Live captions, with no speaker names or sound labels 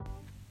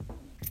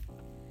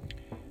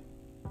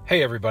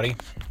Hey everybody.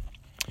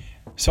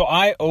 So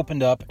I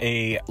opened up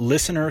a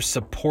listener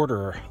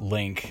supporter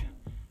link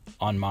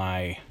on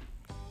my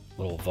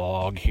little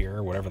vlog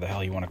here, whatever the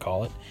hell you want to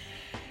call it.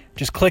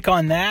 Just click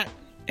on that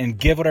and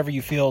give whatever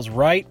you feel is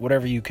right,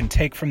 whatever you can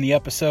take from the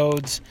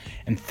episodes,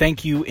 and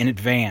thank you in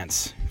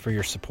advance for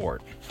your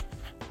support.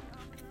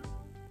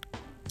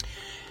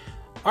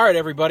 All right,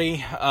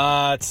 everybody.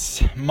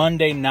 It's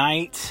Monday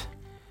night.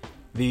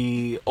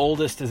 The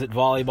oldest is at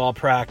volleyball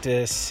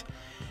practice.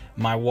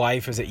 My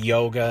wife is at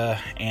yoga,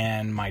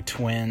 and my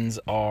twins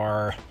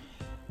are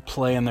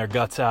playing their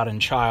guts out in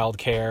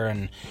childcare.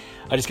 And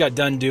I just got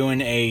done doing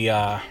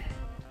a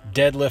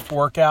deadlift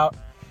workout,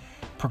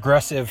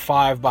 progressive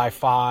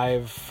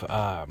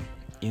 5x5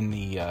 in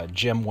the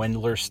Jim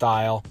Wendler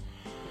style,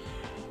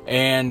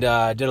 and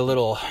did a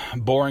little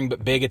boring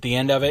but big at the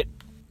end of it.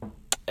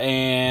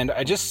 And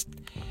I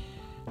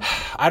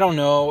don't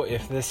know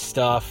if this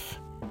stuff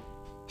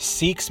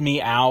seeks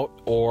me out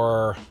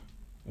or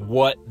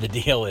what the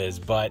deal is,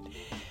 but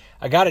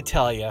I gotta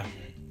tell you,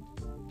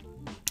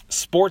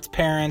 sports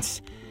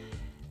parents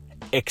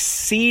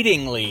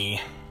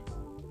exceedingly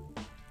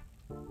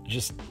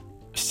just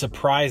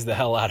surprise the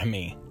hell out of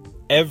me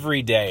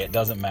every day. It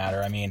doesn't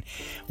matter. I mean,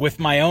 with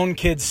my own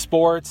kids'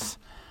 sports,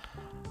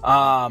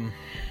 man,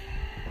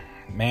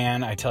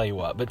 I tell you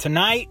what. But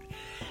tonight,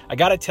 I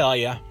gotta tell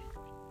you,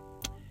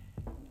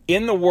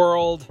 in the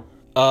world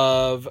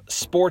of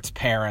sports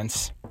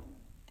parents,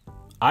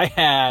 I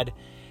had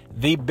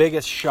the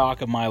biggest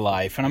shock of my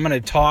life. And I'm going to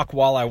talk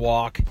while I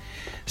walk,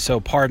 so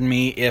pardon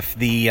me if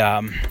the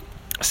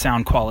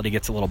sound quality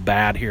gets a little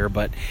bad here.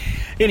 But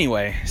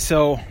anyway,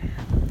 so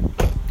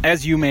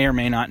as you may or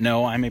may not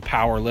know, I'm a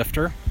power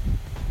lifter,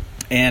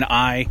 and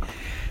I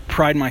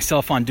pride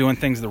myself on doing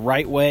things the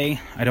right way.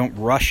 I don't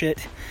rush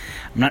it.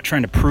 I'm not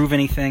trying to prove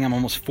anything. I'm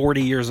almost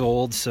 40 years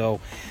old, so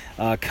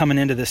coming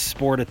into this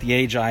sport at the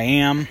age I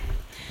am,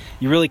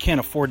 you really can't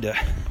afford to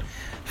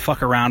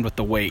fuck around with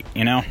the weight,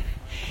 you know?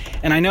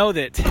 And I know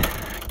that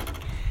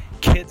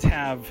kids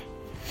have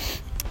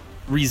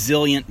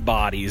resilient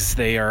bodies.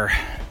 They're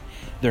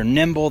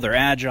nimble, they're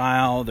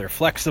agile, they're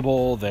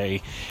flexible,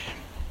 they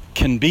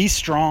can be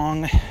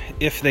strong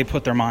if they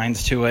put their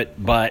minds to it.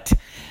 But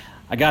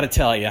I got to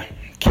tell you,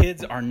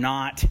 kids are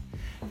not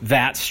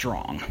that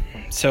strong.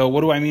 So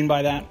what do I mean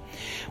by that?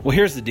 Well,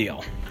 here's the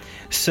deal.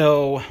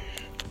 So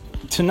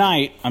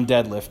tonight I'm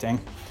deadlifting,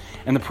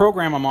 and the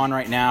program I'm on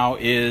right now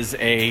is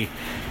a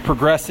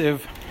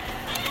progressive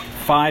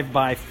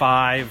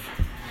 5x5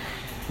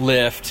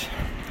 lift,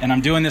 and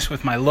I'm doing this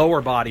with my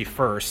lower body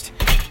first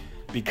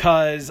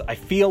because I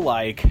feel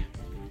like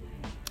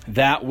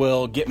that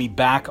will get me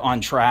back on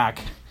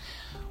track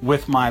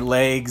with my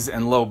legs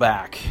and low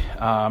back.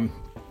 I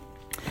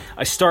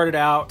started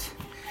out,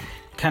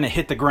 kind of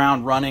hit the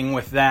ground running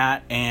with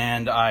that,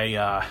 and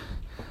I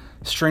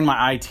string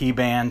my IT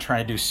band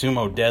trying to do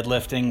sumo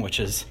deadlifting,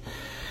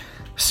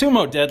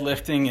 sumo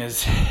deadlifting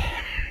is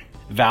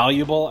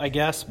valuable, I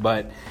guess,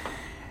 but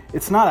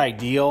it's not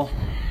ideal.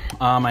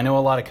 I know a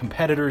lot of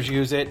competitors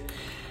use it.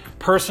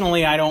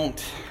 Personally, I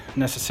don't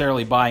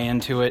necessarily buy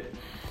into it,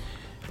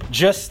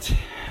 just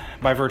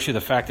by virtue of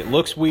the fact it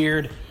looks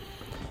weird.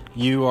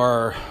 You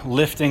are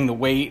lifting the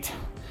weight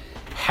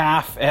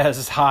half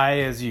as high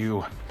as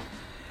you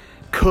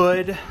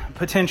could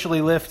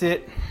potentially lift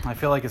it. I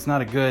feel like it's not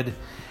a good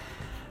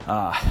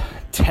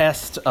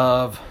test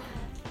of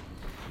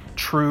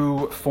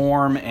true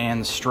form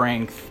and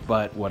strength,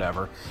 but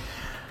whatever.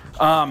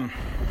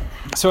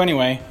 So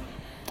anyway,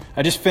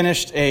 I just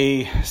finished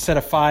a set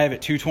of 5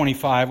 at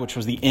 225, which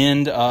was the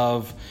end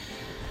of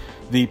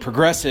the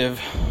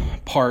progressive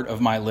part of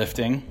my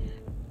lifting.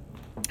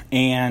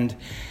 And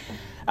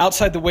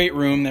outside the weight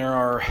room, there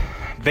are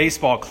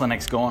baseball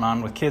clinics going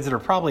on with kids that are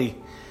probably,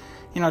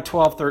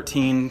 12,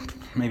 13,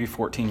 maybe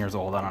 14 years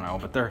old. I don't know,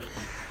 but they're,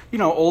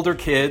 older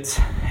kids,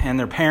 and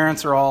their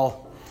parents are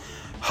all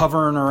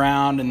hovering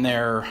around in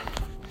their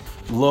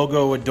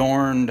logo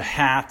adorned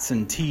hats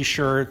and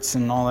t-shirts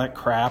and all that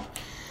crap.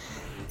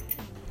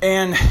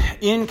 And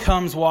in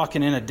comes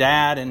walking in a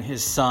dad and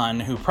his son,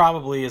 who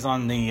probably is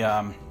on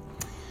the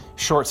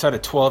short side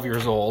of 12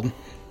 years old.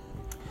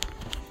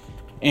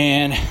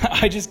 And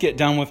I just get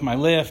done with my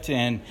lift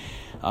and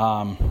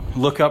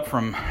look up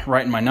from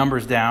writing my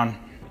numbers down.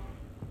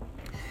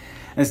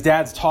 And his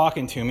dad's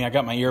talking to me. I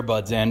got my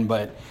earbuds in,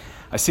 but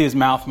I see his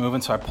mouth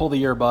moving, so I pull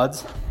the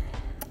earbuds.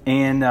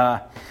 And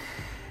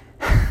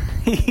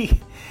he,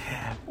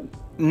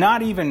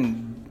 not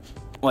even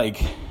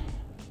like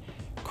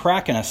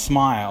cracking a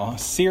smile,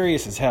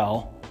 serious as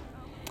hell,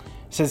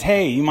 says,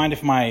 "Hey, you mind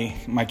if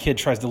my kid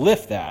tries to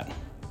lift that?"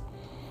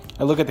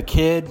 I look at the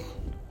kid,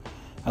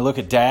 I look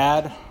at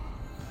dad,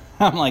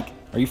 I'm like,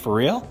 "Are you for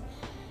real?"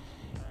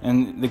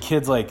 And the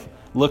kid's like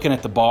looking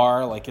at the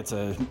bar like it's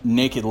a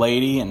naked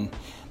lady, and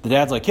the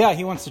dad's like, "Yeah,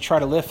 he wants to try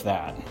to lift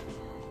that."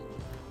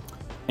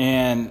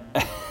 And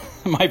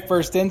my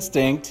first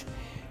instinct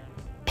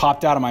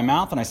popped out of my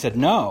mouth, and I said,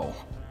 no,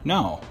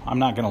 I'm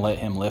not going to let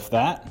him lift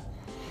that.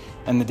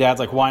 And the dad's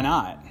like, "Why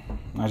not?"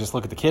 And I just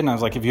look at the kid, and I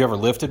was like, "Have you ever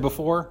lifted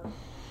before?"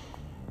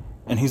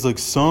 And he's like,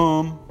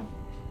 some.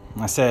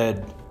 I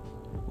said,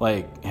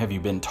 like, have you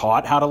been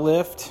taught how to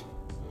lift?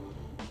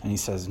 And he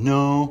says,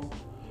 no.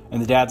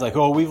 And the dad's like,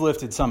 oh, we've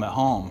lifted some at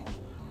home.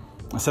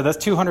 I said, that's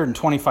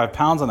 225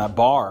 pounds on that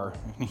bar.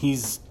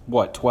 He's,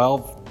 what,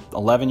 12,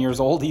 11 years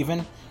old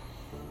even?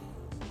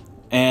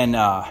 And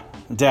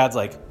dad's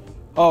like,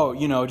 oh,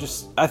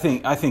 just I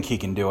think he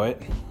can do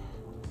it.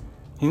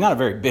 He's not a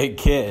very big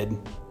kid.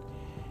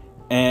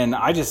 And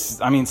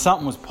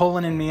something was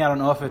pulling in me. I don't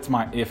know if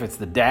it's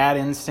the dad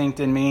instinct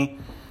in me,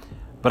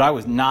 but I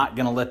was not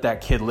going to let that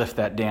kid lift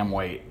that damn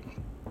weight.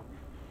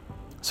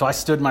 So I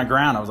stood my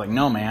ground. I was like,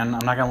 no, man,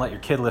 I'm not going to let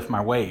your kid lift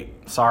my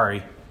weight.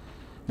 Sorry.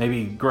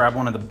 Maybe grab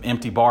one of the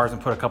empty bars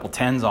and put a couple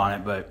tens on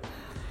it, but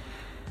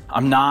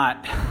I'm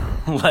not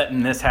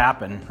letting this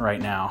happen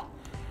right now.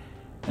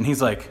 And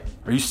he's like,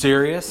 are you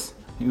serious?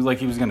 He was like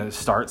he was going to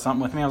start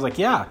something with me. I was like,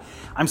 yeah,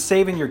 I'm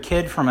saving your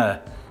kid from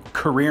a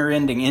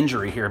career-ending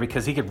injury here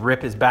because he could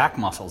rip his back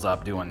muscles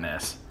up doing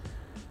this.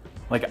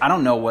 Like, I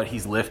don't know what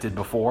he's lifted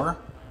before.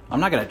 I'm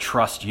not going to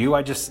trust you.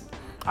 I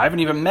haven't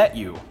even met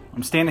you.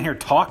 I'm standing here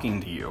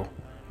talking to you.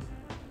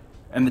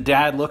 And the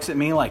dad looks at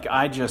me like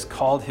I just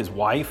called his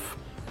wife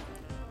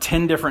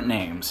 10 different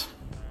names.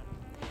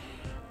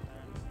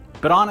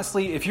 But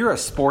honestly, if you're a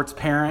sports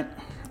parent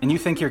and you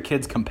think your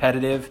kid's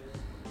competitive,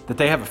 that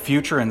they have a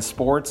future in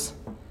sports,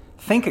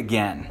 think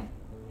again.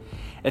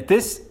 At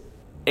this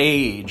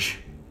age,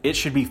 it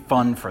should be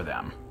fun for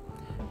them.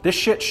 This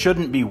shit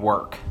shouldn't be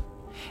work.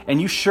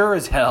 And you sure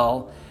as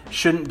hell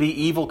shouldn't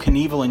be Evel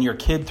Knieveling your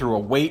kid through a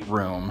weight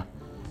room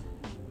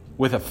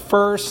with a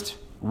first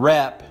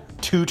rep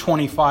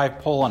 225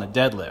 pull on a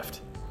deadlift.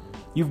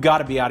 You've got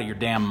to be out of your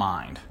damn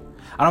mind.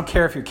 I don't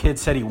care if your kid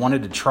said he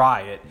wanted to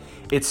try it.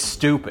 It's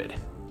stupid.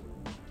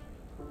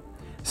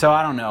 So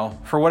I don't know.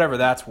 For whatever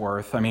that's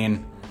worth,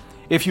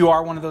 if you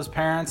are one of those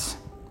parents,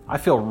 I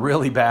feel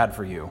really bad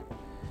for you.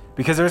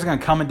 Because there's going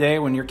to come a day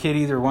when your kid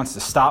either wants to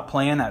stop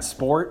playing that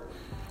sport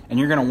and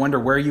you're going to wonder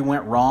where you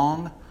went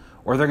wrong,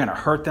 or they're going to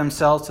hurt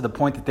themselves to the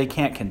point that they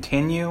can't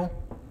continue,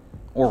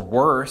 or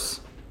worse.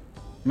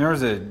 There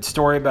was a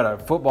story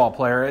about a football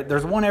player.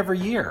 There's one every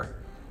year.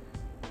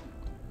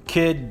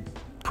 Kid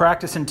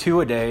practicing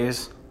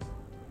 2-a-days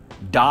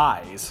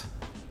dies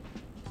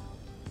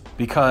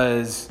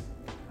because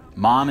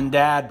mom and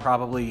dad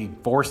probably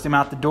forced him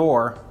out the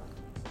door.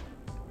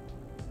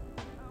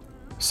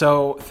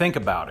 So think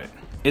about it.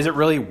 Is it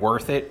really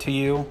worth it to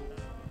you?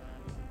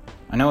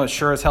 I know it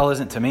sure as hell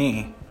isn't to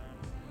me.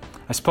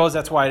 I suppose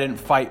that's why I didn't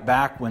fight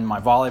back when my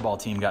volleyball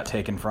team got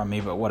taken from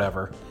me, but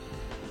whatever.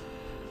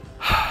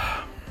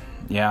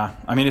 Yeah,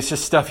 it's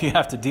just stuff you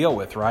have to deal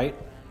with, right?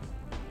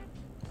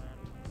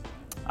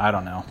 I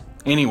don't know.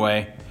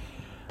 Anyway,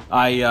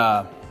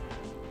 I'm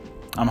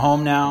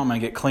home now. I'm going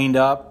to get cleaned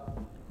up,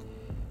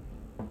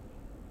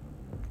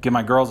 give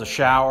my girls a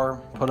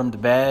shower, put them to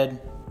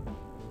bed,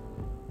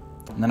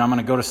 and then I'm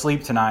going to go to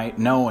sleep tonight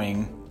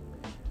knowing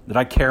that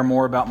I care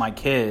more about my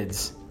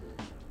kids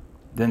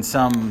than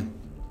some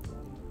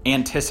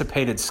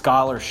anticipated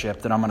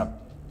scholarship that I'm going to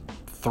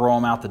throw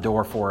them out the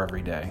door for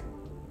every day.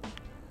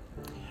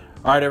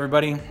 All right,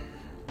 everybody,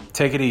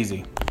 take it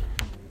easy.